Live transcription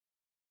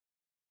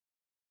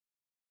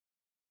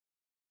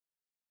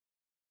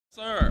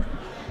Sir.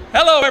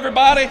 Hello,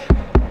 everybody.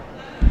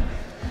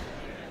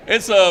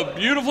 It's a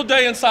beautiful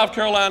day in South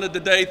Carolina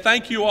today.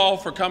 Thank you all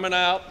for coming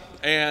out,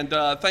 and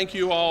thank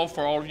you all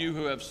for all of you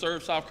who have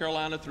served South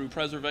Carolina through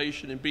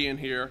preservation and being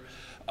here.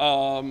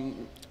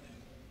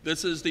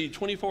 This is the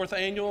 24th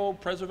Annual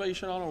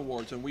Preservation Honor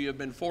Awards, and we have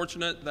been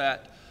fortunate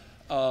that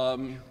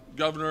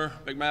Governor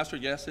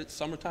McMaster, yes, it's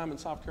summertime in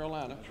South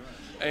Carolina,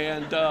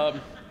 and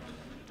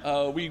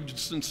we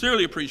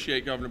sincerely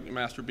appreciate Governor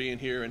McMaster being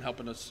here and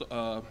helping us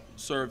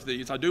serve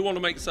these. I do want to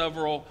make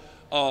several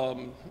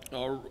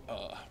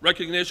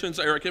recognitions.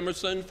 Eric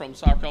Emerson from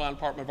South Carolina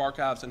Department of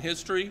Archives and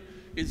History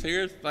is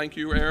here. Thank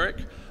you,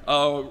 Eric.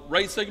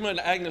 Ray Sigmund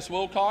and Agnes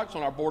Wilcox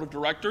on our board of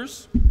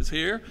directors is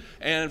here.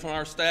 And from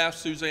our staff,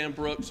 Suzanne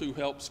Brooks, who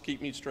helps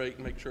keep me straight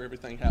and make sure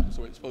everything happens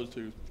the way it's supposed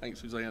to. Thanks,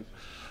 Suzanne.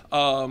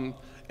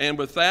 And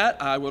with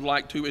that, I would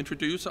like to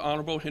introduce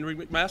Honorable Henry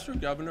McMaster,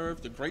 Governor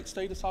of the great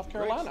state of South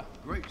Carolina.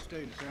 Great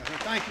state of South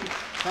Carolina. Thank you.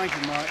 Thank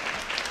you, Mike.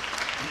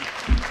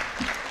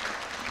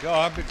 Y'all,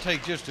 I better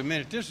take just a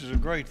minute. This is a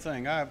great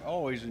thing. I've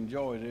always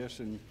enjoyed this,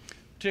 and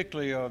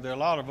particularly there are a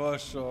lot of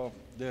us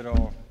that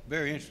are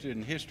very interested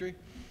in history,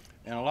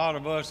 and a lot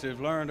of us have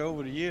learned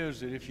over the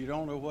years that if you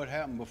don't know what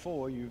happened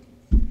before, you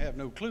have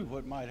no clue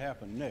what might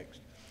happen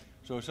next.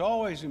 So it's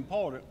always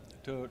important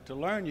to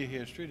learn your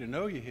history, to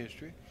know your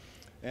history.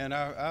 And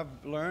I've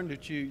learned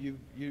that you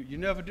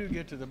never do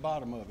get to the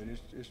bottom of it.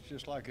 It's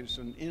just like it's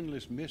an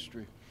endless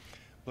mystery.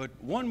 But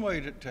one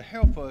way to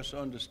help us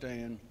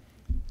understand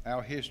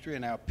our history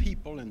and our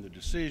people and the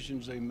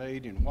decisions they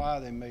made and why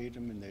they made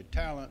them and their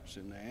talents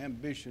and their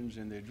ambitions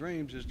and their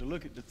dreams is to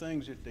look at the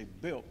things that they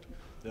built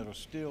that are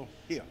still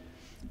here.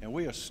 And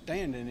we are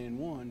standing in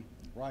one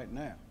right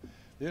now.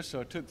 This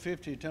took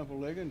 50 Temple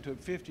Ligon,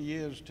 took 50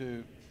 years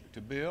to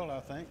build,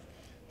 I think.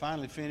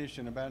 Finally finished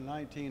in about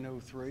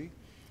 1903.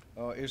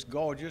 It's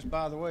gorgeous.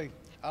 By the way,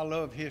 I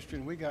love history,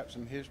 and we got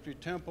some history.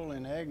 Temple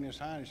and Agnes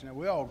Heinrich, now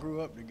we all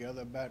grew up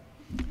together, about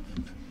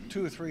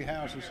 2 or 3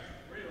 houses.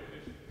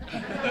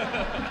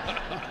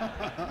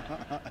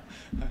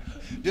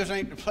 This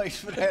ain't the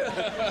place for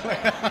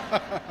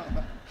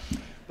that.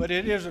 But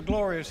it is a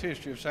glorious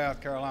history of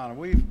South Carolina.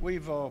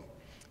 We've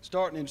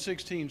starting in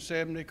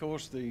 1670, of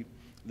course, the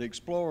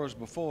explorers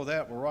before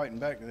that were writing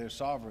back to their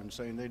sovereign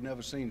saying they'd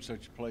never seen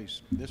such a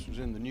place. This was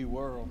in the New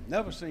World.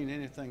 Never seen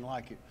anything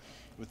like it.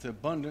 With the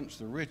abundance,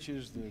 the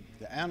riches,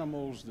 the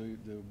animals, the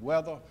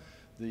weather,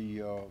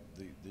 the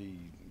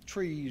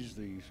trees,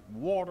 the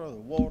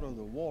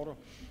water.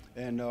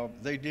 And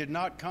they did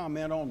not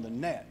comment on the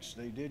gnats.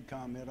 They did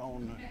comment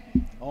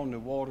on the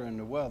water and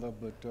the weather.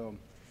 But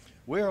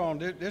we're on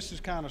this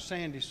is kind of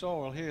sandy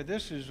soil here.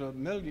 This is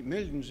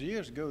millions of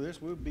years ago.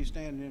 This would be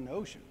standing in the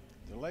ocean.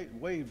 The lake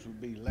waves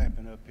would be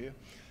lapping up here.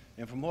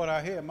 And from what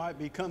I hear, it might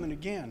be coming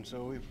again.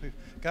 So we've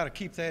got to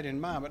keep that in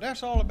mind. But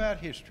that's all about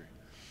history.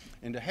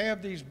 And to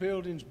have these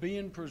buildings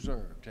being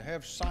preserved, to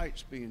have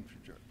sites being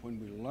preserved, when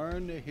we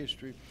learn their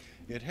history,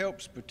 it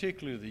helps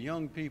particularly the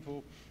young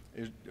people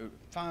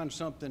find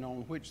something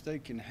on which they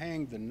can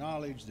hang the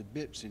knowledge, the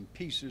bits and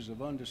pieces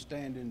of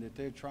understanding that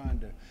they're trying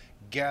to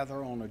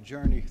gather on a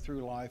journey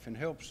through life, and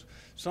helps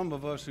some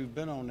of us who've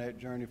been on that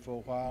journey for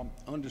a while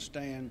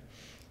understand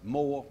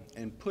more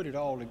and put it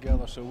all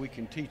together so we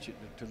can teach it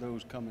to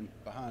those coming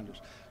behind us.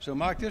 So,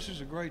 Mike, this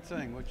is a great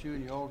thing, what you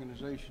and your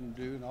organization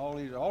do, and all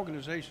these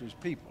organizations,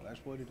 people,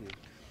 that's what it is.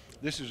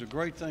 This is a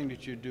great thing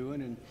that you're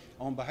doing, and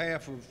on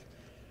behalf of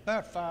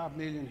about 5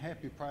 million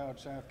happy, proud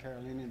South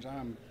Carolinians,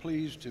 I'm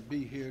pleased to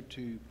be here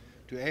to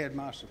add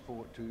my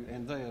support to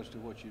and theirs to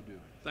what you're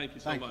doing. Thank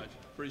you so much.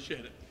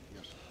 Appreciate it.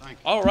 Yes, thank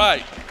you. All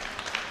right.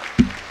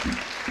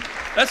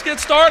 Let's get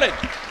started.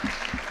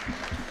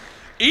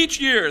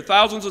 Each year,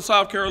 thousands of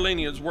South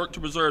Carolinians work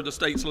to preserve the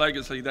state's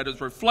legacy that is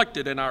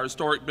reflected in our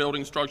historic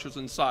buildings, structures,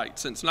 and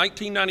sites. Since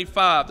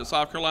 1995, the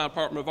South Carolina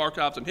Department of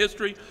Archives and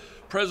History,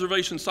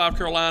 Preservation South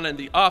Carolina, and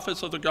the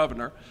Office of the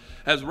Governor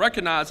has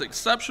recognized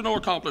exceptional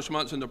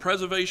accomplishments in the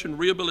preservation,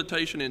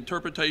 rehabilitation, and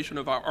interpretation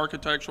of our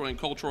architectural and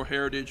cultural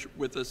heritage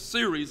with a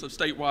series of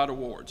statewide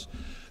awards.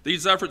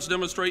 These efforts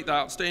demonstrate the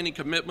outstanding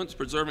commitments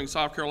preserving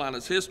South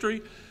Carolina's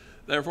history.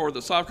 Therefore,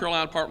 the South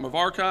Carolina Department of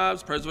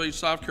Archives, Preservation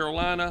South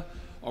Carolina,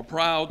 are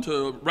proud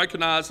to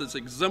recognize its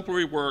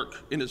exemplary work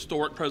in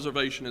historic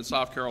preservation in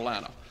South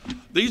Carolina.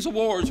 These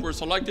awards were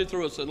selected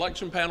through a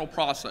selection panel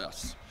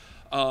process.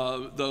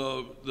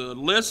 The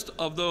list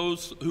of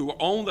those who are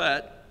on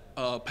that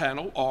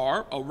panel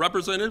are a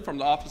representative from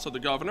the Office of the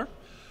Governor,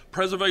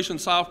 Preservation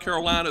South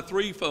Carolina,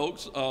 3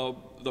 folks,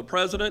 the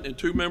president and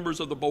 2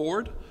 members of the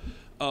board,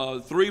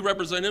 3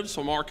 representatives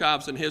from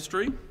Archives and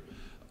History,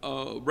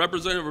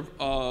 representative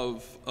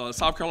of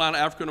South Carolina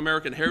African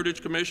American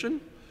Heritage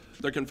Commission,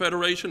 the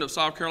Confederation of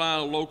South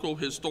Carolina Local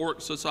Historic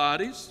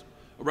Societies,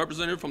 a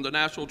representative from the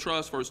National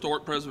Trust for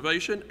Historic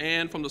Preservation,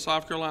 and from the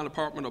South Carolina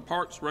Department of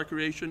Parks,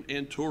 Recreation,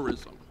 and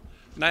Tourism.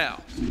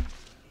 Now,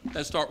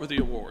 let's start with the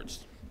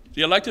awards.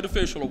 The Elected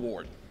Official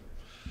Award.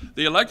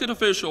 The Elected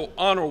Official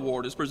Honor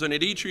Award is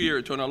presented each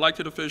year to an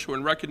elected official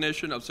in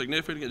recognition of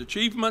significant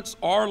achievements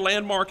or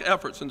landmark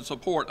efforts in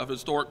support of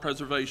historic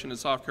preservation in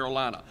South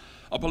Carolina.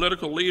 A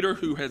political leader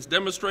who has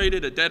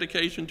demonstrated a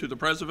dedication to the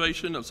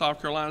preservation of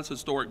South Carolina's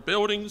historic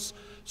buildings,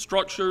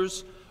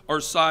 structures,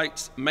 or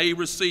sites may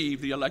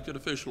receive the Elected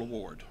Official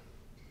Award.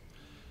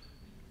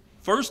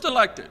 First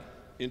elected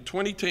in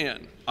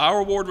 2010, our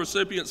award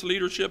recipient's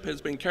leadership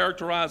has been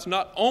characterized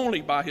not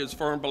only by his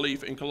firm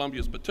belief in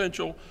Columbia's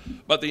potential,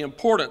 but the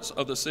importance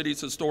of the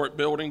city's historic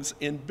buildings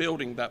in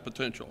building that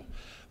potential.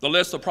 The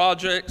list of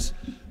projects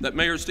that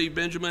Mayor Steve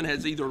Benjamin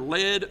has either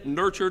led,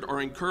 nurtured, or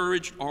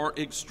encouraged are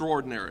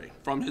extraordinary.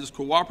 From his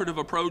cooperative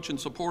approach in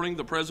supporting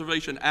the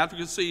preservation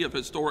advocacy of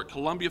Historic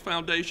Columbia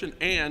Foundation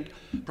and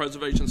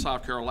Preservation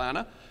South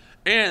Carolina,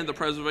 and the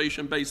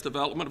preservation-based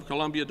development of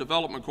Columbia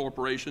Development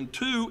Corporation,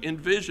 to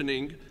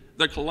envisioning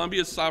the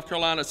Columbia, South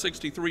Carolina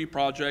 63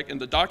 project and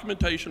the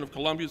documentation of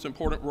Columbia's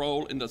important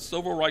role in the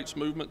civil rights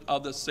movement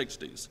of the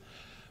 60s.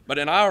 But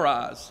in our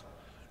eyes,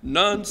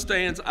 none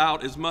stands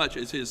out as much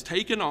as his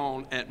taking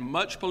on, at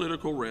much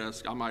political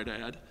risk, I might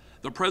add,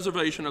 the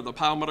preservation of the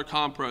Palmetto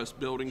Compress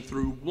building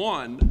through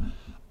one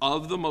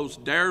of the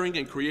most daring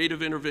and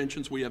creative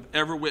interventions we have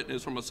ever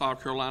witnessed from a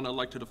South Carolina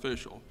elected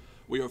official.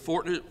 We are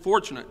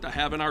fortunate to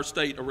have in our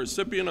state a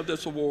recipient of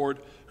this award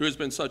who has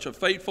been such a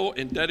faithful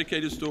and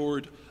dedicated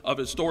steward of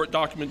historic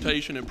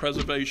documentation and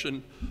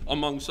preservation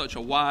among such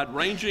a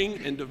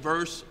wide-ranging and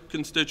diverse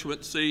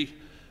constituency.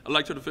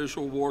 Elected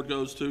Official Award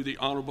goes to the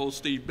Honorable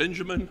Steve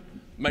Benjamin,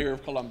 Mayor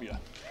of Columbia.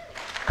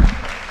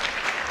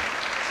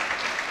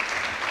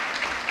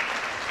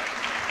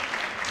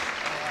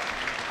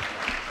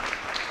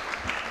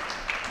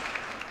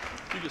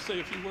 You can say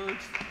a few words?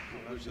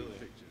 Oh, absolutely.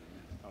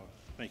 Oh,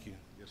 thank you.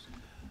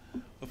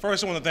 Well,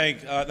 first, I want to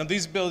thank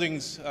these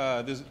buildings.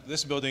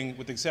 This building,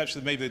 with the exception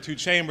of maybe the two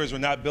chambers, were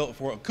not built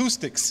for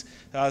acoustics.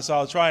 So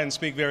I'll try and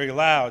speak very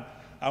loud.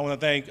 I want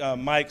to thank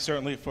Mike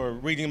certainly for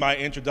reading my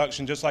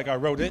introduction just like I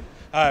wrote it.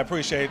 I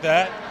appreciate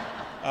that.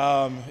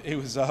 He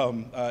was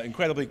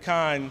incredibly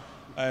kind,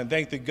 and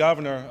thank the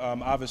governor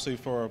obviously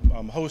for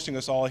hosting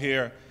us all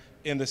here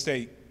in the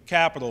state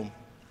capitol.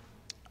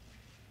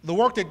 The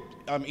work that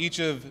each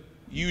of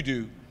you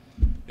do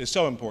is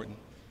so important.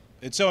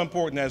 It's so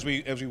important as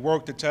we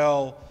work to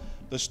tell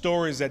the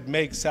stories that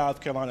make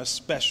South Carolina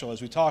special, as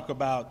we talk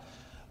about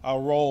our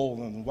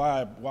role and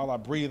while I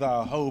breathe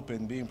our hope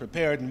and being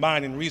prepared in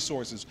mind and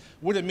resources,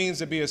 what it means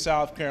to be a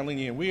South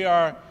Carolinian. We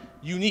are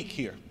unique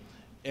here,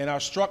 and our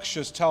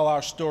structures tell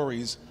our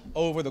stories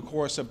over the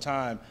course of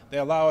time. They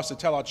allow us to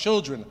tell our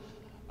children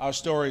our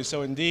stories,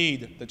 so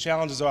indeed, the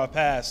challenges of our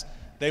past,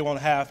 they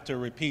won't have to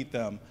repeat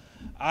them.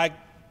 I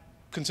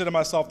consider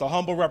myself the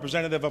humble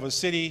representative of a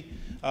city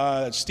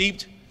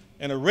steeped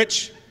in a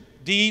rich,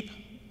 deep,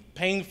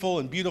 painful,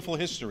 and beautiful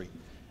history.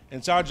 And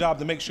it's our job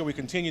to make sure we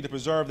continue to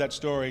preserve that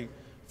story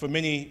for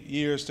many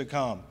years to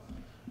come.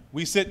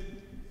 We sit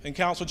in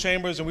council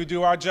chambers and we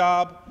do our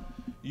job.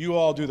 You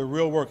all do the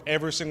real work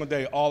every single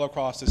day all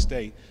across the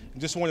state.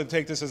 And just wanted to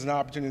take this as an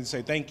opportunity to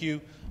say thank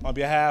you on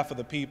behalf of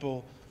the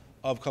people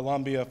of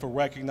Columbia for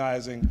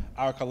recognizing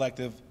our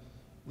collective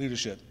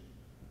leadership.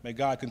 May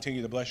God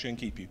continue to bless you and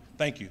keep you.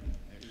 Thank you.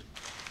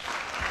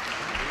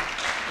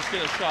 Let's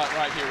get a shot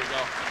right here. We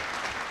go.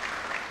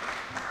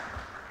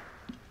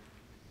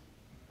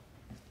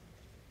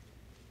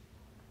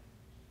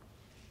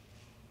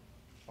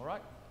 All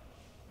right.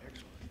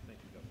 Excellent. Thank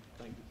you, Governor.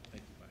 Thank you.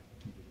 Thank you, Mike.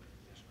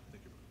 Yes, sir.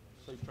 Thank you.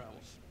 Safe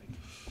travels. Thank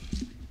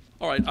you.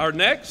 All right, our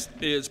next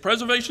is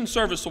Preservation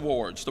Service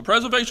Awards. The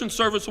Preservation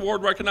Service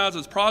Award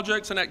recognizes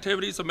projects and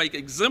activities that make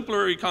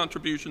exemplary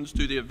contributions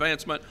to the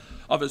advancement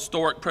of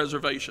historic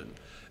preservation.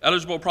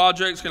 Eligible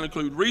projects can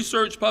include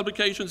research,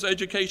 publications,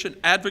 education,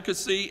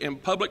 advocacy,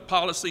 and public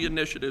policy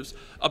initiatives.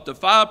 Up to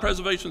 5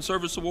 Preservation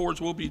Service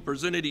Awards will be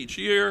presented each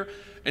year,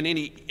 and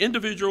any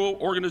individual,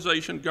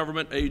 organization,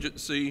 government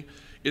agency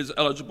is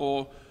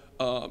eligible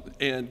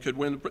and could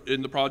win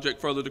in the project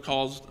further to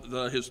cause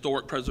the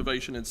historic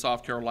preservation in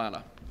South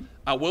Carolina.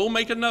 I will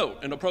make a note,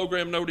 and a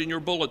program note in your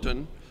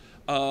bulletin,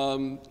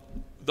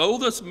 though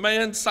this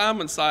Man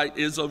Simon site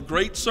is of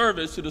great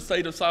service to the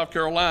state of South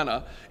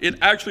Carolina, it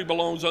actually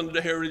belongs under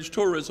the Heritage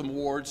Tourism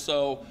Award,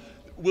 so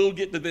we'll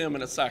get to them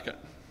in a second.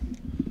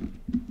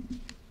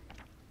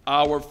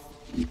 Our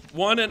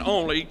one and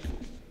only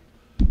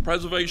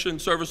Preservation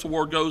Service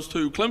Award goes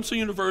to Clemson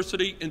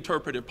University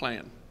Interpretive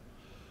Plan.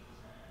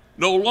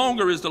 No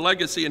longer is the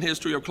legacy and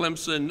history of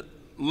Clemson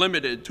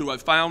limited to a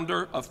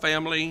founder, a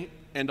family,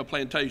 and a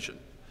plantation.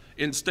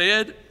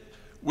 Instead,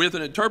 with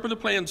an interpretive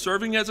plan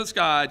serving as its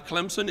guide,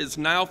 Clemson is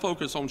now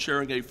focused on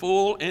sharing a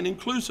full and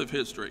inclusive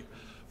history,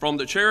 from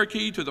the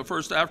Cherokee to the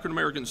first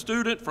African-American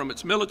student, from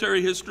its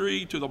military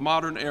history to the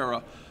modern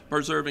era,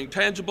 preserving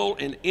tangible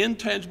and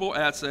intangible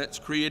assets,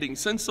 creating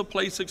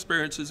sense-of-place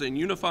experiences, and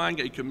unifying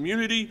a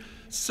community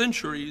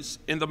centuries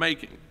in the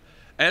making.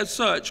 As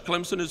such,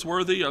 Clemson is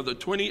worthy of the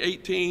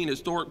 2018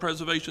 Historic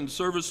Preservation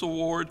Service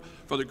Award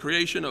for the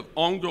creation of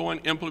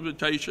ongoing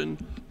implementation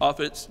of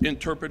its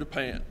interpretive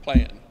plan.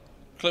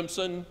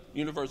 Clemson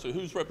University.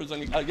 Who's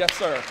representing? Yes,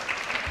 sir.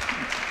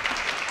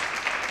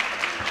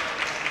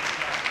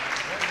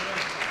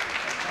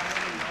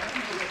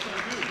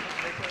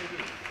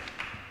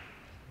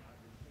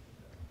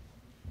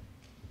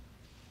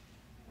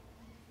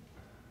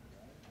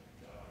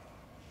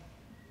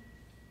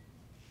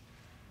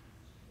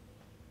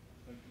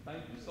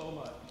 Thank you so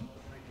much.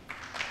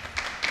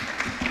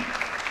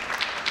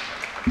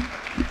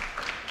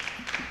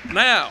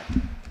 Now,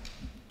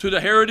 to the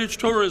Heritage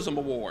Tourism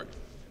Award.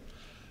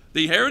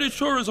 The Heritage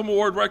Tourism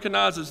Award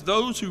recognizes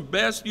those who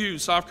best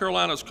use South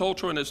Carolina's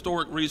cultural and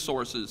historic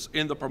resources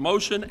in the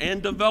promotion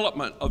and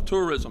development of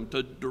tourism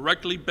to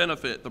directly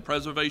benefit the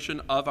preservation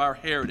of our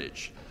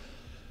heritage.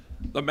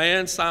 The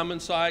Man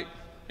Simon site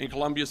in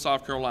Columbia,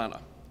 South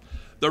Carolina.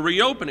 The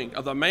reopening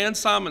of the Man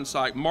Simon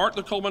site marked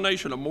the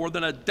culmination of more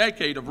than a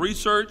decade of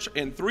research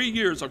and 3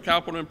 years of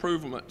capital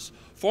improvements,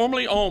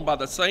 formerly owned by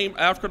the same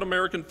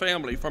African-American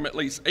family from at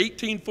least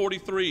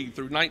 1843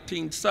 through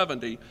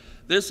 1970.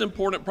 This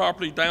important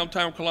property,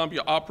 downtown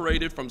Columbia,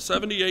 operated from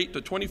 '78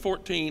 to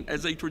 2014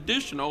 as a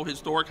traditional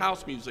historic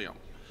house museum.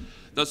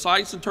 The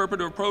site's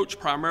interpretive approach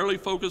primarily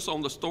focused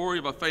on the story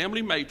of a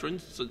family matron,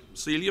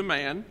 Celia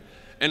Mann,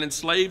 an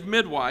enslaved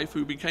midwife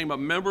who became a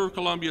member of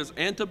Columbia's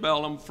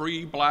antebellum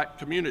free black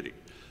community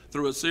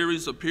through a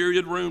series of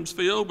period rooms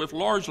filled with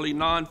largely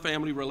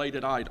non-family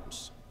related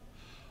items.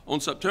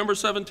 On September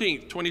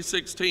 17,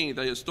 2016,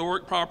 the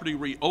historic property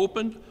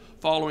reopened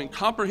following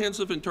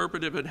comprehensive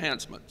interpretive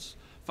enhancements.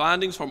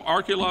 Findings from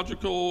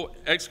archaeological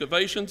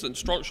excavations and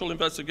structural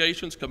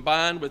investigations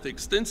combined with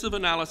extensive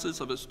analysis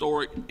of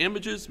historic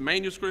images,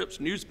 manuscripts,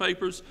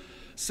 newspapers,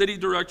 city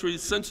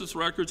directories, census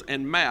records,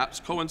 and maps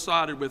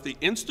coincided with the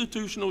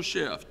institutional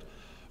shift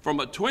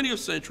from a 20th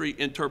century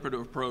interpretive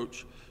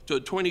approach to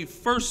a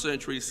 21st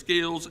century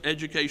skills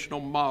educational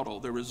model.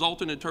 The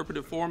resulting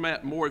interpretive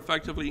format more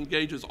effectively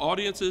engages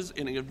audiences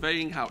in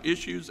conveying how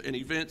issues and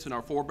events in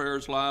our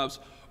forebears' lives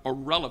are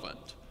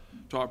relevant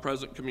to our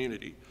present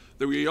community.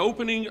 The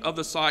reopening of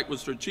the site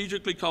was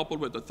strategically coupled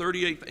with the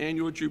 38th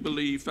Annual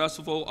Jubilee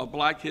Festival of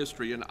Black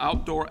History, an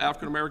outdoor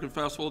African-American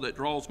festival that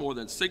draws more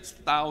than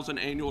 6,000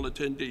 annual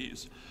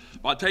attendees.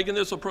 By taking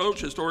this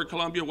approach, Historic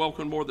Columbia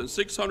welcomed more than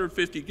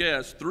 650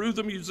 guests through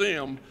the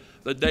museum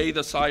the day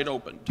the site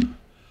opened.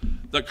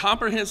 The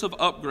comprehensive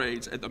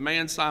upgrades at the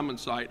Man Simon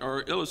site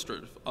are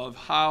illustrative of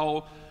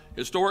how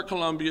Historic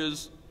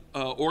Columbia's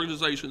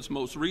organization's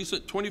most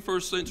recent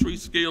 21st century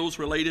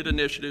skills-related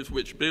initiatives,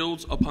 which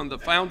builds upon the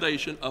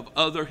foundation of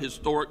other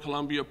Historic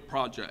Columbia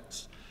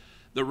projects.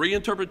 The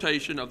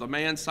reinterpretation of the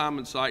Man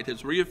Simon site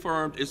has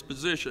reaffirmed its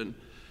position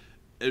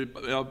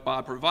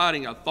by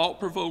providing a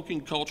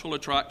thought-provoking cultural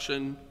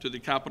attraction to the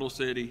capital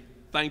city.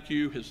 Thank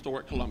you,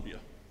 Historic Columbia.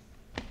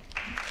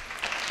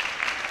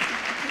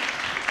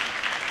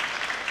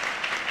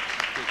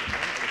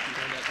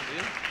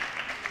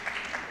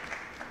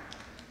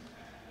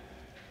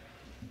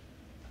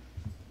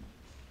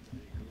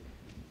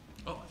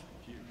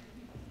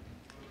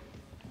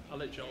 I'll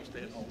let y'all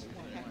stand on.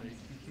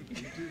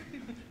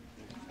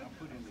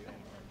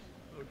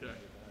 Okay.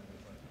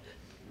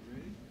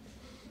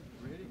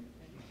 Ready?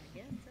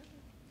 Yes, sir.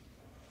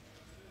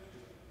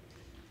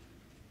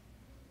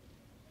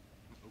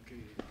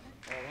 Okay.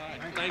 All right.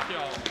 Thank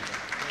y'all.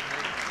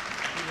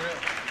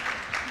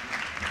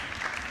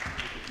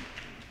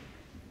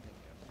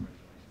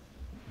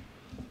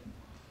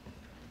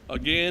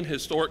 Again,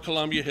 Historic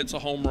Columbia hits a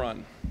home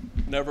run.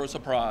 Never a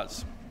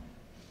surprise.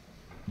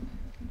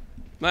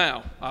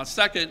 Now, our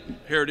second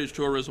Heritage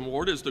Tourism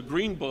Award is the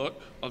Green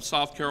Book of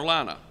South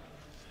Carolina.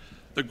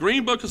 The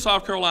Green Book of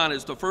South Carolina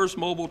is the first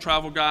mobile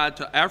travel guide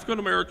to African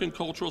American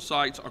cultural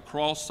sites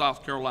across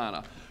South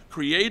Carolina.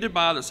 Created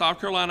by the South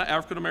Carolina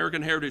African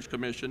American Heritage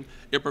Commission,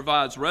 it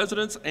provides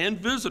residents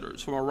and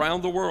visitors from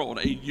around the world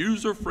a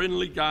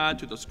user-friendly guide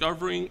to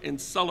discovering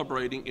and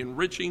celebrating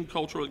enriching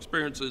cultural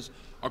experiences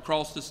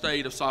across the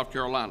state of South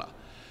Carolina.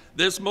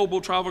 This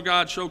mobile travel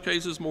guide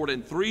showcases more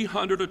than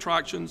 300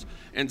 attractions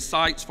and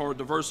sites for a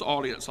diverse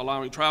audience,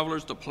 allowing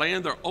travelers to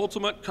plan their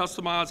ultimate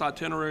customized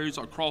itineraries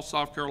across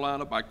South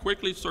Carolina by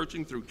quickly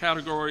searching through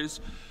categories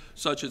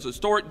such as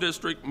historic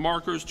district,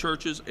 markers,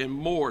 churches, and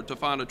more to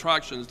find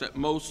attractions that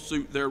most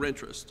suit their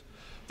interest.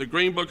 The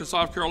Green Book of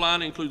South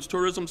Carolina includes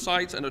tourism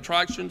sites and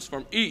attractions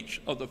from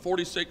each of the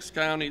 46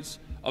 counties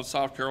of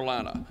South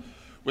Carolina.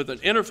 With an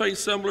interface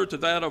similar to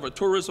that of a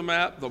tourism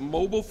app, the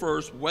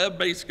mobile-first,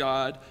 web-based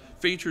guide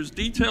features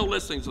detailed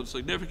listings of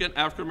significant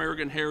African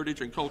American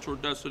heritage and cultural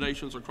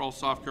destinations across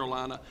South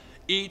Carolina,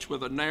 each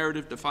with a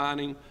narrative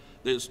defining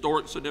the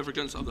historic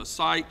significance of the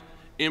site,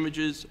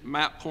 images,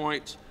 map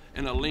points,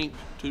 and a link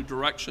to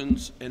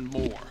directions and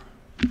more.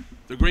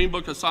 The Green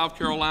Book of South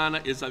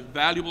Carolina is a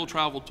valuable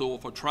travel tool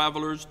for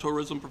travelers,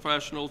 tourism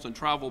professionals, and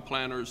travel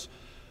planners,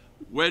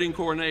 wedding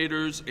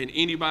coordinators, and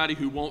anybody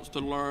who wants to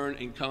learn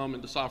and come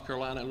into South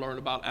Carolina and learn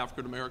about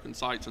African American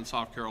sites in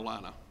South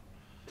Carolina.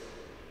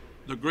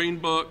 The Green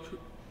Book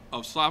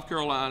of South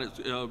Carolina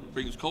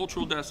brings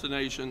cultural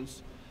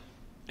destinations,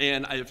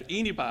 and if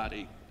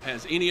anybody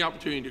has any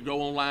opportunity to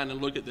go online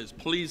and look at this,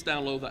 please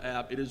download the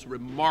app. It is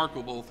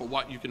remarkable for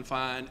what you can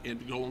find and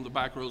to go on the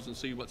back roads and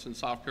see what's in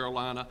South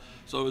Carolina.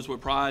 So it's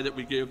with pride that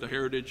we give the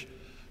Heritage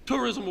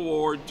Tourism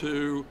Award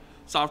to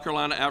South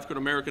Carolina African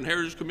American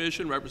Heritage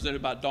Commission,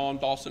 represented by Dawn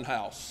Dawson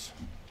House,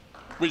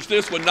 which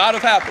this would not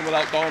have happened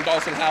without Dawn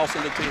Dawson House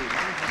and the team.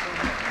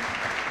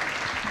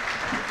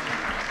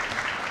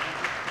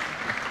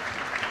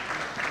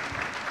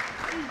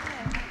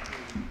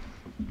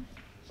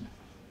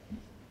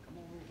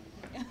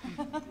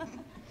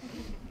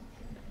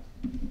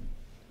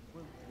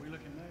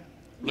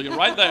 Looking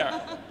right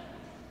there.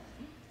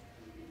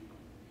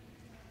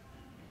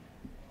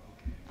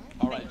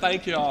 All right,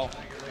 thank you all.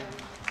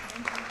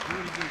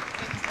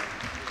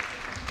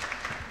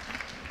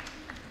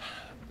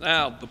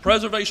 Now, the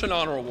Preservation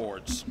Honor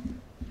Awards.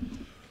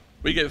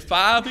 We give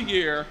 5 a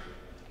year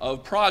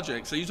of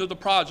projects. These are the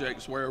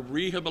projects where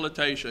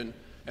rehabilitation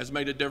has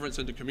made a difference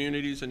in the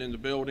communities and in the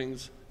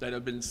buildings that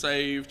have been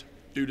saved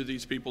due to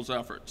these people's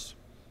efforts.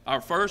 Our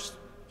first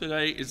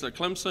today is the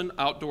Clemson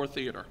Outdoor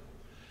Theater.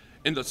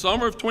 In the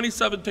summer of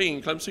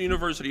 2017, Clemson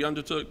University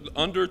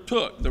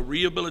undertook the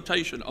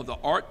rehabilitation of the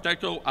Art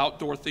Deco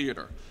Outdoor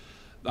Theater.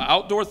 The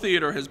Outdoor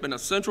Theater has been a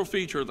central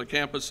feature of the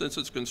campus since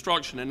its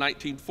construction in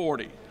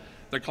 1940.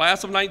 The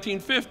class of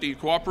 1950, in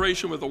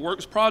cooperation with the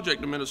Works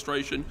Project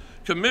Administration,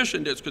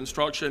 commissioned its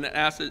construction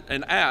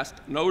and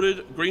asked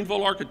noted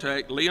Greenville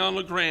architect Leon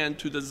LeGrand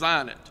to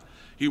design it.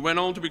 He went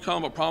on to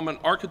become a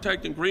prominent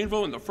architect in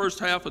Greenville in the first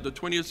half of the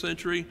 20th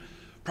century,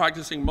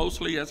 practicing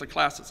mostly as a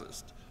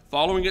classicist.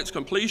 Following its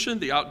completion,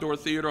 the Outdoor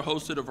Theater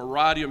hosted a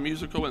variety of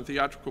musical and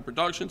theatrical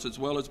productions, as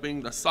well as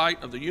being the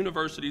site of the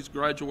university's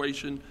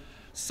graduation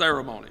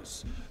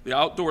ceremonies. The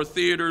Outdoor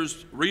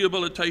Theater's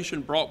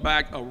rehabilitation brought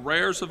back a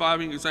rare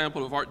surviving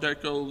example of Art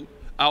Deco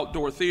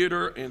outdoor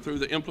theater, and through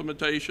the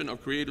implementation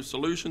of creative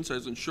solutions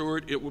has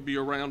ensured it will be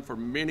around for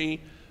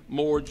many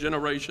more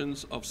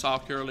generations of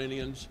South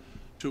Carolinians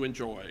to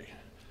enjoy.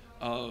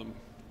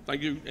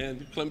 Thank you.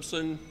 And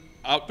Clemson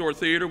Outdoor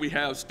Theater, we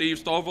have Steve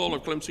Stovall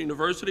of Clemson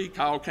University,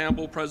 Kyle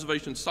Campbell,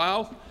 Preservation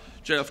South,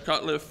 Jeff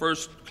Cutliff,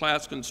 First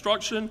Class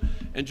Construction,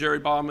 and Jerry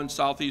Bauman,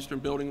 Southeastern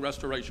Building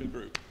Restoration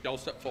Group. Y'all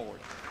step forward.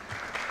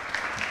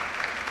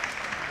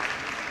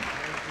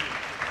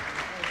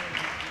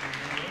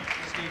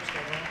 Steve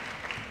Stovall.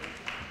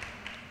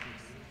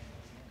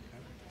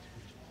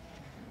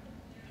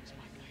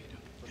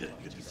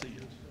 Good to see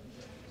you.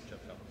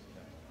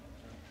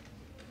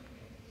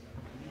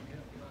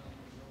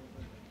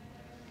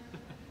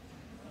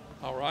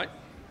 All right.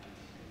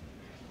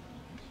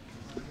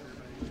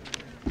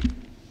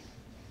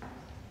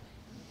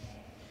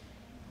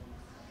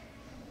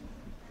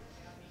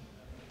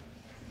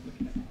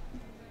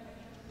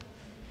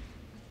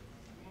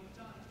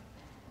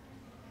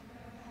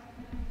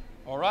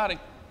 All righty.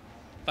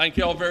 Thank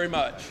you all very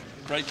much.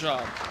 Great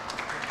job.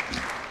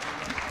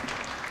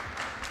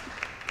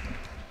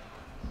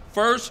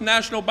 First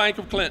National Bank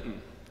of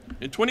Clinton.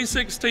 In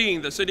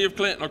 2016, the city of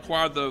Clinton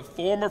acquired the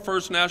former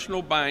First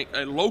National Bank,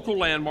 a local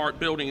landmark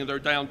building in their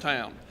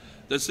downtown.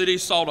 The city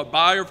sought a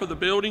buyer for the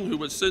building who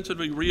was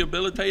sensibly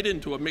rehabilitated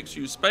into a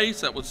mixed-use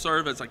space that would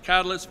serve as a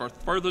catalyst for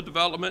further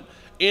development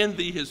in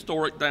the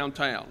historic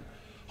downtown.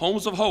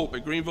 Homes of Hope, a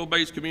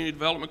Greenville-based community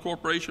development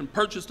corporation,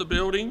 purchased the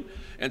building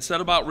and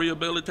set about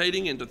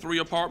rehabilitating into 3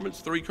 apartments,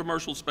 3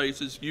 commercial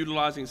spaces,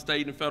 utilizing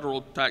state and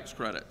federal tax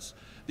credits.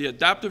 The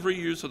adaptive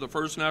reuse of the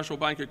First National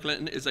Bank of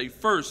Clinton is a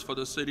first for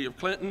the city of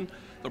Clinton.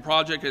 The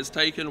project has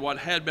taken what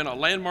had been a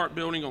landmark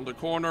building on the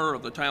corner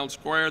of the town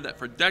square that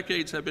for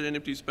decades had been an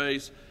empty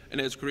space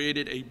and has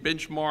created a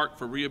benchmark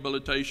for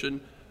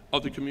rehabilitation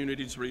of the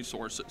community's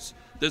resources.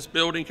 This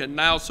building can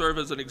now serve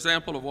as an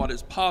example of what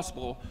is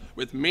possible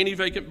with many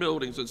vacant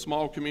buildings in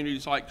small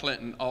communities like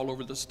Clinton all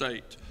over the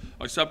state.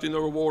 Accepting the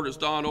award is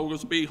Don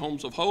Oglesby,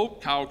 Homes of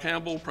Hope, Kyle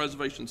Campbell,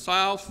 Preservation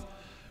South,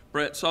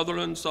 Brett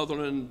Sutherland,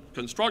 Sutherland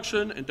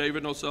Construction, and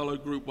David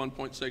Nocella, Group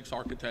 1.6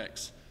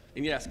 Architects.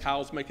 And yes,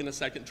 Kyle's making a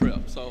second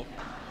trip, so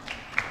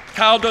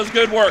Kyle does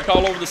good work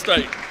all over the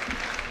state.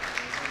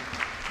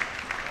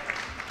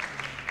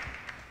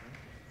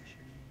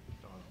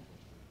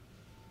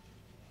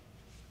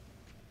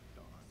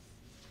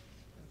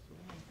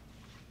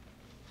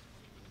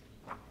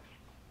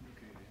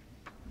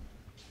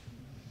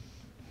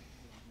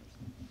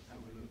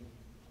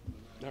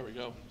 There we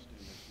go.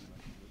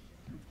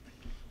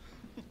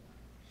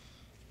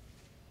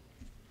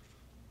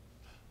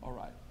 All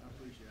right. I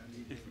appreciate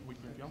it. If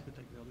y'all could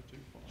take the other 2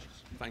 for us.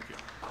 Thank you.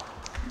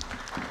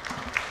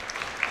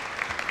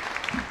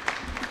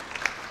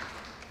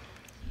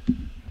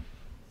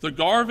 The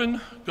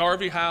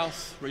Garvey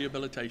House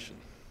Rehabilitation.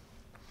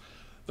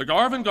 The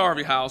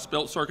Garvey House,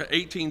 built circa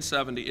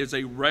 1870, is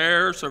a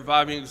rare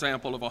surviving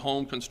example of a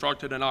home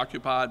constructed and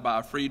occupied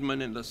by a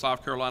freedman in the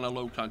South Carolina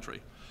Low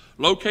Country.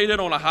 Located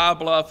on a high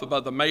bluff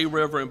above the May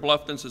River in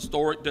Bluffton's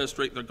historic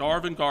district, the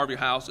Garvey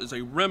House is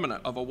a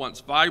remnant of a once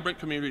vibrant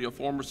community of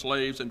former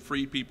slaves and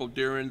free people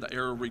during the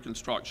era of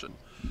Reconstruction.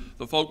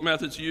 The folk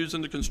methods used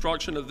in the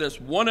construction of this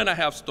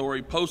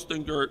 1.5-story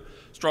post-inert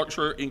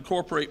structure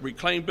incorporate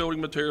reclaimed building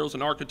materials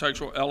and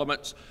architectural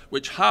elements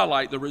which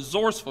highlight the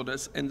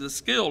resourcefulness and the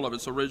skill of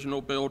its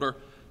original builder,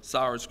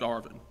 Cyrus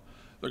Garvin.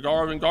 The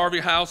Garvey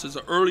House is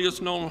the earliest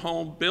known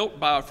home built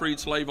by a freed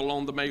slave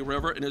along the May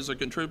River and is a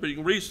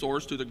contributing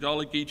resource to the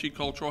Gullah Geechee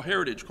Cultural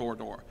Heritage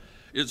Corridor.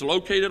 It is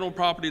located on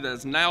property that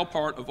is now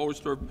part of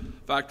Oyster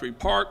Factory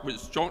Park, which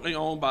is jointly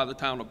owned by the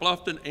town of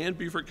Bluffton and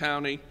Beaufort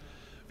County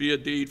via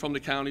deed from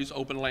the county's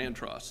Open Land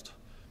Trust.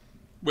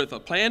 With a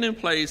plan in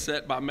place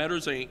set by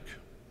Metters Inc.,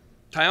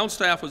 town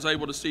staff was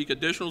able to seek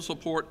additional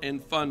support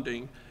and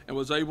funding and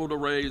was able to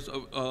raise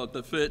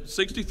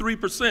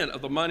 63%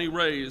 of the money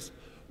raised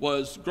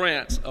was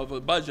grants of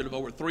a budget of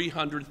over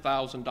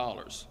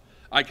 $300,000.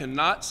 I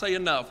cannot say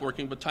enough,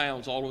 working with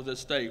towns all over this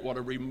state, what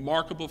a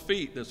remarkable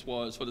feat this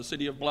was for the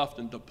city of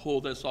Bluffton to pull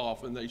this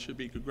off, and they should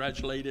be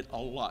congratulated a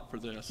lot for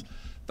this.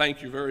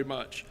 Thank you very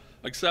much.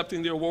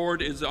 Accepting the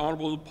award is the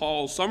Honorable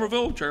Paul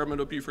Somerville, Chairman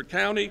of Beaufort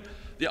County,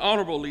 the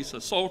Honorable Lisa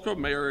Solker,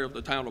 Mayor of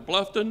the town of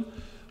Bluffton,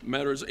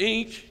 Metters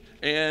Inc.,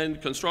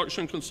 and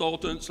construction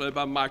consultants led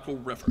by Michael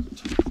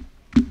Riffert.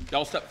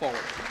 Y'all step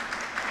forward.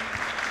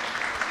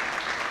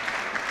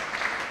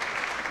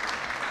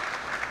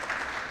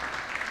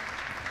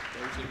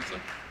 Lisa.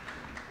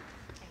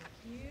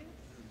 Thank you.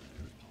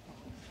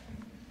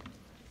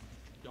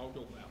 Y'all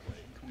go that way.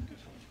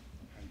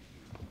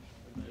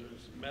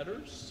 There's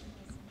Metters.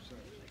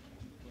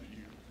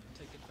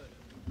 Take a photo.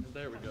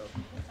 There we go.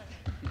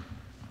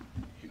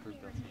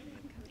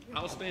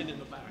 I'll stand in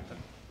the back.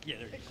 Yeah,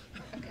 there you go.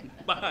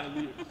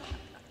 Behind you.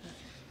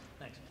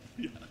 Thanks.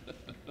 Yeah.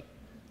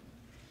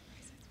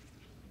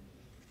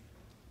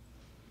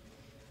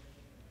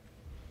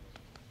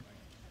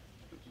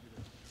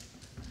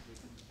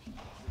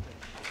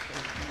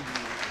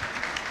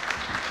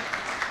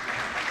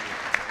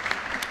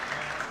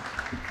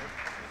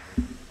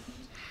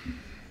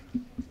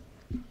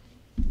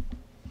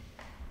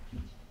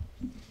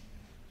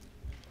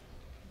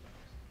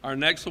 Our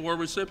next award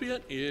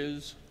recipient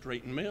is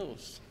Drayton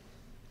Mills.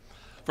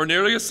 For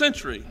nearly a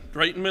century,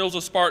 Drayton Mills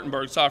of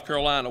Spartanburg, South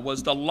Carolina,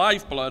 was the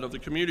lifeblood of the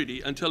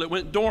community until it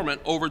went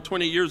dormant over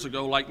 20 years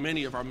ago, like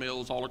many of our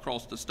mills all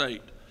across the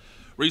state.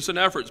 Recent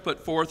efforts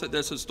put forth at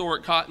this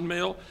historic cotton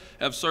mill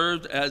have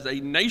served as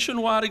a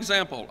nationwide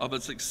example of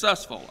a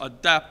successful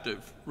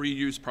adaptive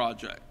reuse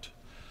project.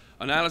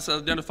 Analysis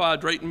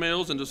identified Drayton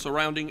Mills and the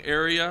surrounding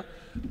area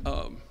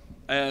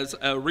as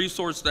a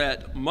resource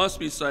that must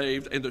be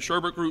saved, and the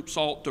Sherbert Group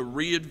sought to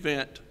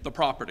reinvent the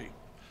property.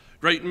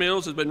 Drayton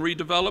Mills has been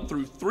redeveloped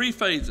through 3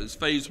 phases.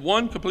 Phase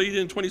 1, completed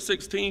in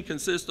 2016,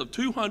 consists of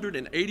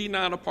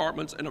 289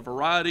 apartments and a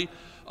variety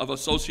of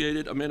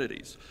associated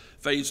amenities.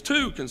 Phase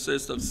 2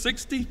 consists of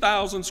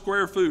 60,000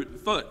 square feet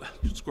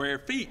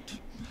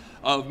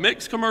of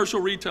mixed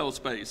commercial retail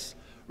space.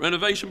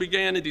 Renovation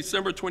began in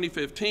December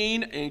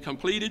 2015 and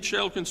completed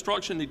shell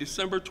construction in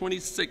December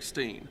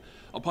 2016.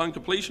 Upon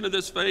completion of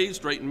this phase,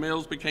 Drayton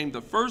Mills became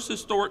the first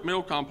historic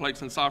mill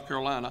complex in South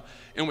Carolina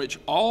in which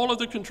all of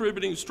the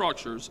contributing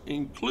structures,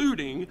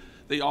 including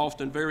the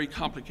often very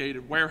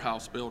complicated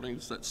warehouse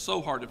buildings that's so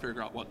hard to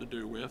figure out what to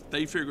do with,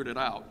 they figured it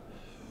out,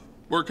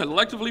 were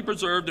collectively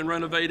preserved and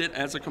renovated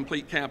as a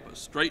complete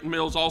campus. Drayton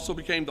Mills also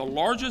became the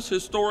largest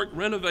historic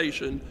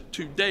renovation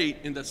to date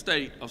in the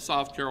state of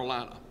South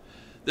Carolina.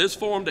 This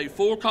formed a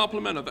full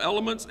complement of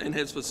elements and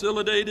has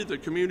facilitated the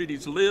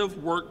community's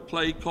live, work,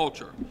 play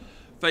culture.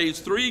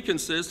 Phase 3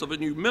 consists of a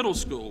new middle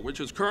school,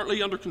 which is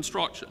currently under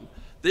construction.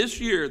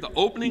 This year, the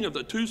opening of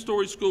the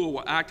 2-story school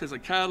will act as a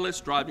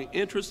catalyst driving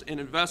interest and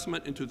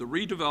investment into the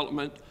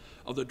redevelopment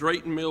of the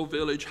Drayton Mill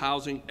Village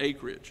housing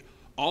acreage.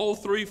 All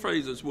 3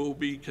 phases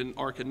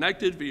are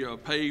connected via a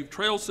paved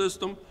trail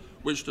system,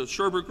 which the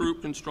Sherbert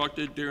Group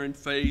constructed during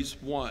Phase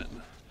 1.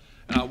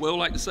 And I will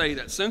like to say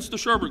that since the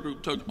Sherbert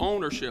Group took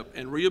ownership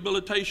and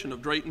rehabilitation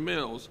of Drayton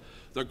Mills,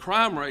 the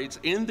crime rates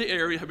in the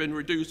area have been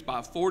reduced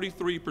by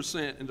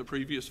 43% in the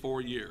previous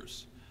 4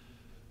 years.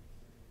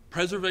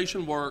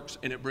 Preservation works,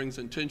 and it brings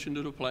intention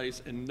to the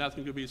place, and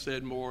nothing could be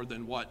said more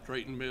than what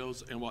Drayton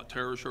Mills and what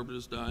Tara Sherbert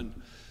has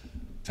done.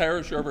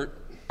 Tara Sherbert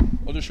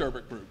of the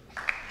Sherbert Group.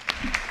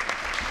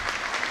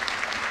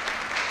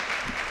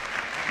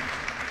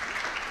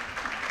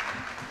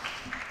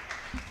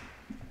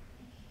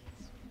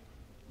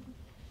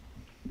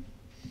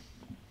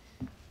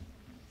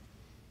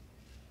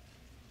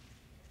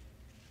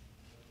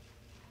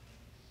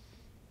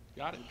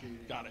 Got it?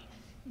 Got it.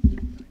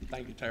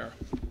 Thank you, Tara.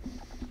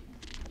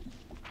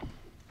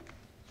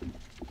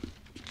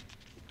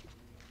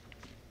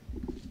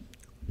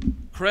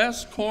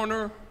 Crest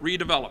Corner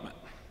redevelopment.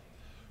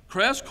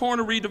 Crest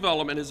Corner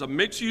redevelopment is a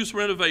mixed-use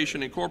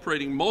renovation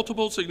incorporating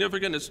multiple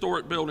significant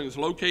historic buildings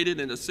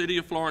located in the city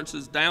of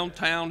Florence's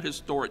downtown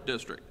historic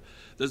district.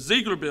 the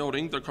Ziegler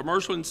Building, the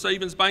Commercial and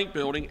Savings Bank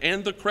Building,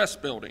 and the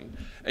Crest Building.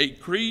 A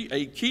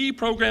key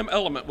program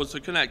element was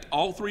to connect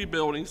all three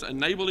buildings,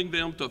 enabling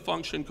them to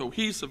function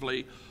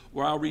cohesively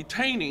while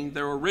retaining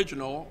their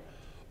original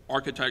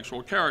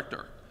architectural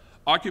character.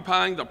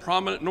 Occupying the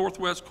prominent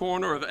northwest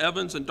corner of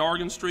Evans and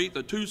Dargan Street,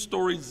 the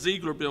two-story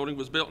Ziegler Building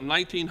was built in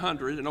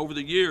 1900, and over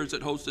the years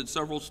it hosted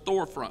several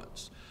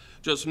storefronts.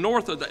 Just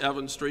north of the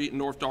Evans Street and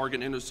North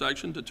Dargan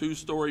intersection, the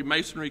two-story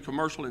masonry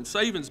Commercial and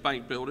Savings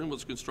Bank Building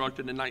was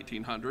constructed in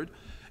 1900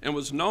 and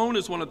was known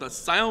as one of the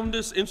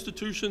soundest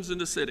institutions in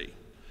the city.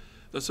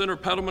 The center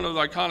pediment of the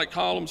iconic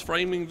columns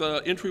framing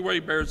the entryway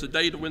bears the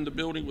date when the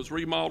building was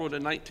remodeled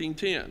in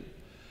 1910.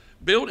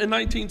 Built in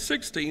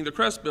 1916, the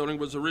Crest Building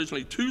was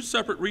originally two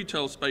separate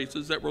retail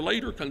spaces that were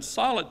later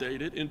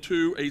consolidated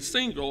into a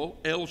single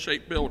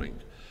L-shaped building.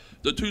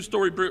 The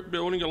two-story brick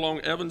building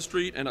along Evans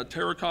Street and a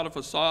terracotta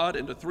facade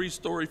and the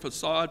three-story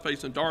facade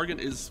facing Dargan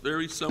is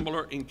very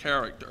similar in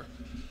character.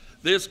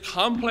 This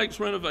complex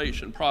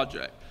renovation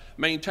project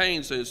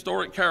maintains the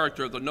historic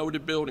character of the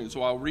noted buildings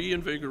while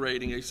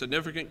reinvigorating a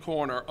significant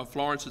corner of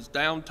Florence's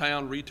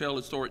downtown retail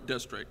historic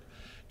district.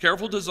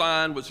 Careful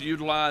design was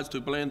utilized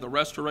to blend the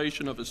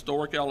restoration of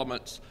historic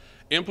elements,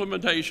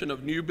 implementation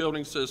of new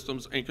building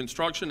systems, and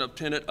construction of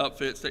tenant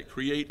upfits that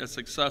create a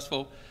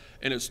successful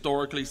and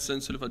historically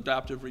sensitive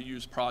adaptive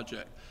reuse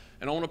project.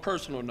 And on a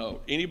personal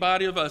note,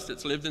 anybody of us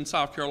that's lived in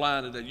South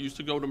Carolina that used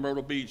to go to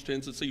Myrtle Beach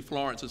tends to see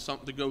Florence as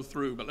something to go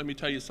through. But let me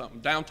tell you something,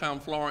 downtown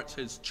Florence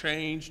has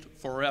changed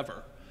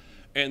forever.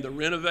 And the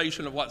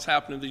renovation of what's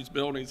happened in these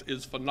buildings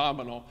is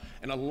phenomenal.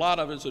 And a lot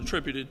of it's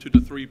attributed to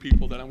the three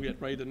people that I'm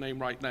getting ready to name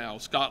right now.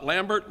 Scott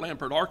Lambert,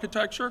 Lambert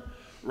Architecture,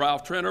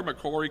 Ralph Trenner,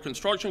 McCory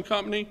Construction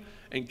Company,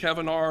 and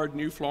Kevin Ard,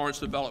 New Florence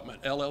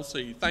Development,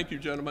 LLC. Thank you,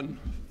 gentlemen,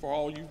 for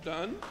all you've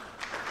done.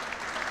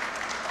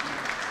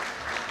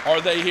 Are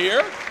they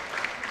here?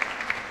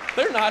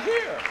 They're not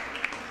here.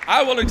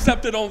 I will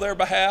accept it on their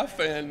behalf,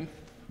 and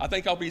I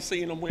think I'll be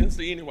seeing them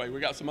Wednesday anyway. We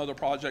got some other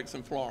projects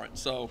in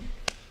Florence, so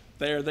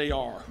there they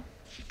are.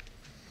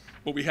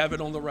 But we have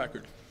it on the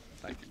record.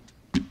 Thank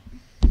you.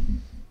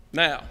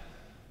 Now,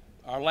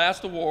 our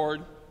last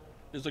award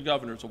is the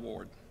Governor's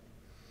Award.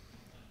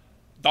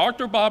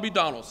 Dr. Bobby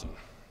Donaldson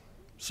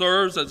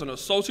serves as an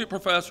Associate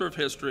Professor of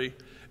History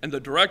and the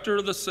Director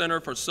of the Center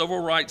for Civil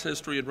Rights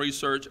History and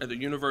Research at the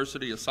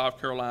University of South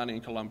Carolina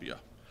in Columbia.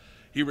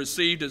 He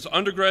received his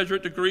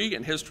undergraduate degree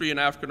in History and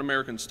African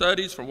American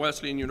Studies from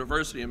Wesleyan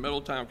University in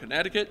Middletown,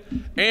 Connecticut,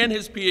 and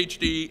his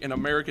PhD in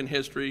American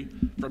History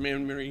from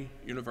Emory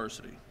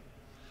University.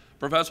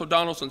 Professor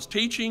Donaldson's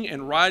teaching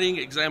and writing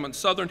examined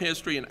Southern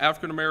history and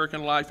African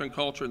American life and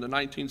culture in the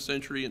 19th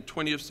century and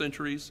 20th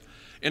centuries.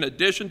 In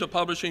addition to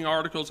publishing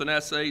articles and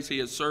essays, he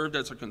has served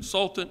as a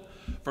consultant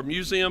for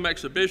museum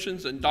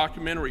exhibitions and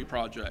documentary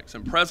projects.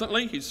 And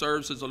presently, he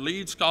serves as a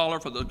lead scholar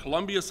for the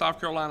Columbia, South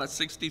Carolina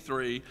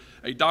 63,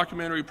 a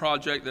documentary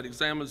project that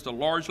examines the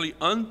largely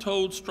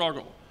untold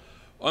struggle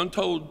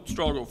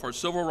for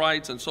civil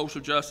rights and social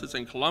justice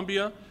in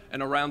Columbia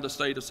and around the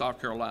state of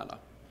South Carolina.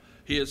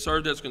 He has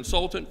served as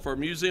consultant for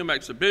museum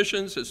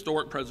exhibitions,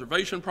 historic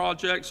preservation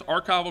projects,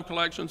 archival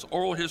collections,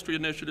 oral history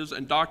initiatives,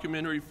 and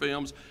documentary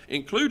films,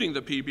 including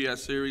the PBS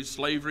series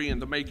Slavery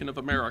and the Making of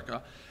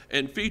America,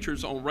 and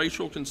features on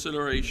racial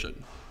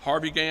consideration,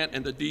 Harvey Gantt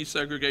and the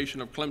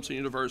Desegregation of Clemson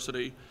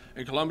University,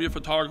 and Columbia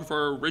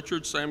photographer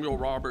Richard Samuel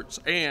Roberts,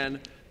 and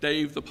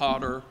Dave the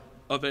Potter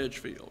of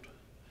Edgefield.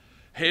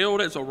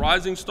 Hailed as a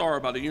rising star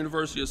by the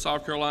University of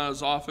South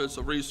Carolina's Office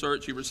of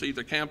Research, he received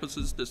the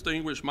campus's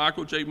distinguished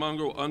Michael J.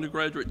 Mungo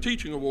Undergraduate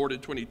Teaching Award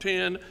in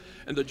 2010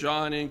 and the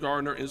John N.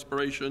 Gardner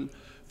Inspiration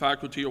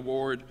Faculty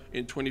Award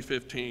in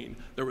 2015.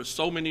 There were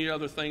so many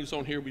other things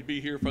on here. We'd be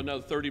here for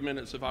another 30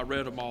 minutes if I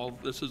read them all.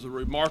 This is a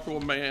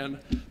remarkable man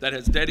that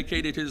has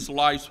dedicated his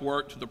life's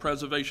work to the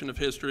preservation of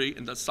history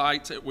and the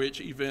sites at which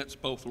events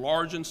both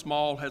large and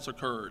small has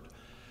occurred.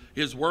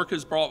 His work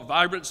has brought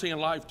vibrancy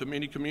and life to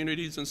many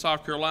communities in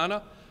South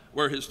Carolina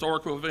where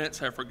historical events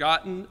have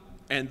forgotten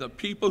and the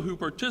people who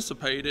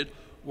participated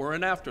were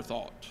an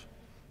afterthought.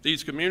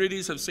 These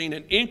communities have seen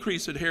an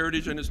increase in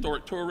heritage and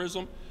historic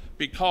tourism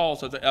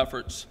because of the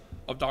efforts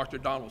of Dr.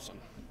 Donaldson.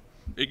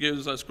 It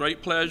gives us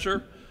great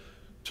pleasure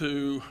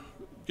to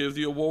give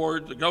the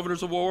award, the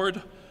Governor's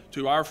Award,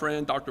 to our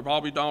friend Dr.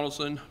 Bobby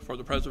Donaldson for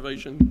the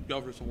Preservation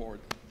Governor's Award.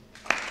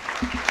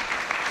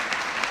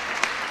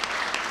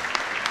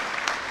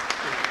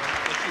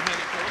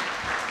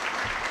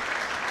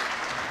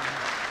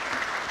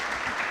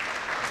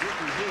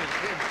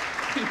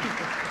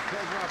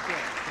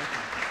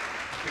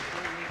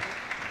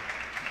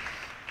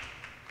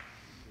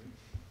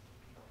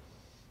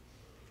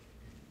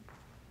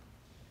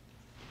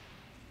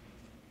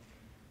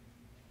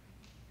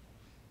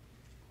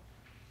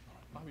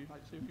 Bobby, you'd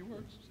like to say a few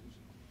words?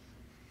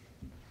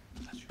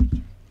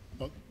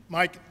 Well,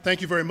 Mike,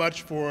 thank you very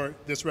much for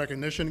this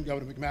recognition,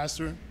 Governor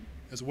McMaster,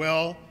 as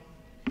well.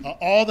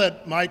 All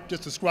that Mike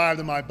just described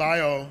in my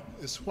bio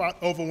is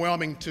quite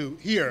overwhelming to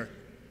hear.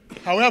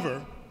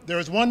 However, there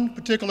is one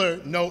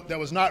particular note that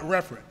was not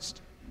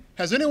referenced.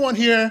 Has anyone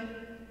here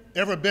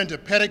ever been to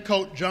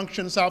Petticoat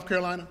Junction, South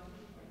Carolina?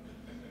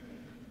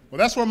 Well,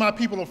 that's where my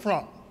people are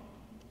from,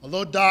 a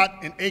little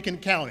dot in Aiken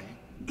County.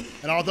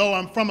 And although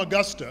I'm from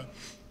Augusta,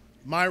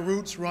 my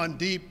roots run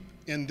deep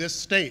in this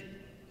state.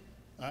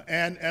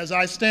 And as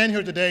I stand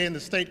here today in the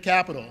state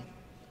capitol,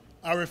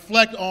 I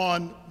reflect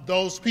on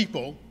those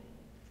people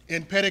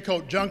in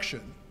Petticoat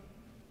Junction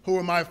who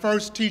were my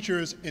first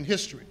teachers in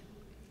history,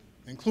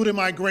 including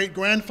my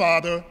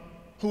great-grandfather,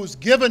 whose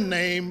given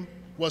name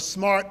was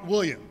Smart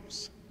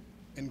Williams.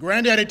 And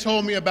Granddaddy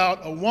told me about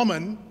a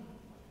woman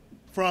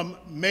from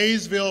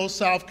Maysville,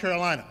 South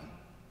Carolina,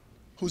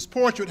 whose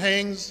portrait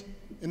hangs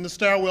in the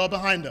stairwell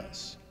behind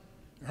us.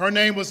 Her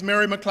name was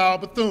Mary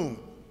McLeod Bethune,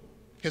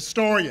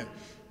 historian,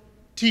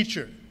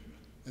 teacher,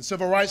 and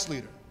civil rights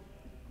leader.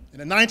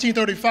 And in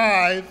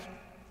 1935,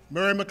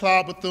 Mary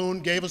McLeod Bethune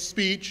gave a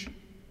speech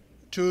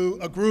to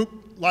a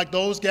group like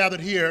those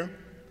gathered here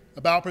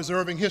about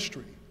preserving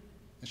history.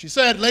 And she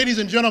said, "Ladies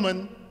and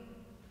gentlemen,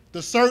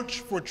 the search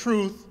for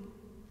truth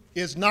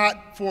is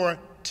not for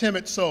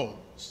timid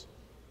souls."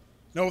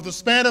 Now, over the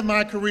span of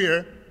my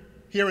career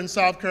here in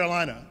South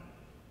Carolina,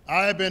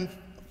 I have been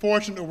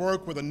fortunate to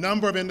work with a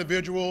number of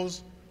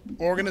individuals,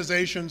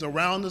 organizations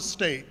around the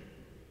state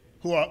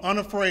who are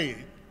unafraid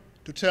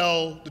to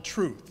tell the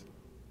truth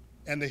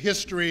and the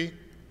history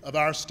of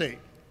our state.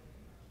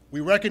 We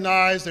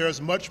recognize there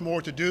is much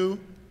more to do,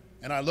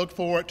 and I look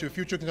forward to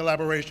future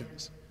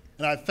collaborations.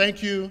 And I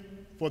thank you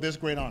for this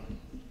great honor.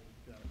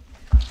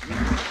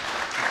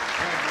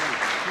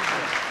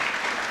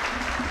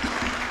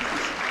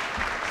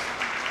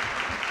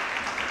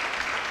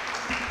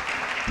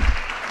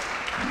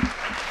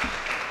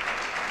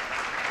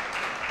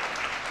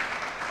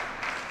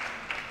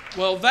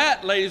 Well,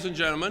 that, ladies and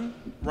gentlemen,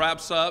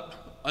 wraps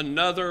up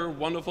another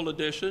wonderful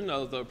edition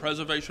of the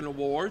Preservation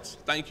Awards.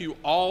 Thank you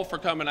all for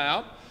coming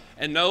out.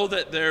 And know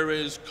that there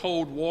is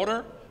cold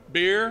water,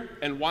 beer,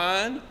 and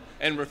wine,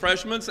 and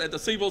refreshments at the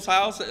Siebel's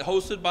House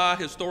hosted by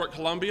Historic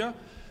Columbia.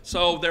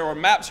 So there are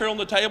maps here on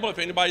the table if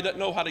anybody doesn't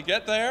know how to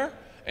get there.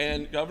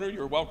 And Governor,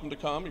 you're welcome to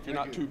come if you're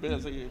not too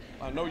busy.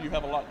 I know you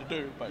have a lot to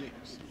do, but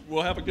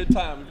we'll have a good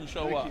time if you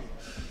show up.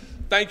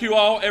 Thank you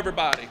all,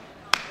 everybody.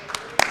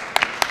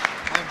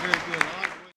 That's very good.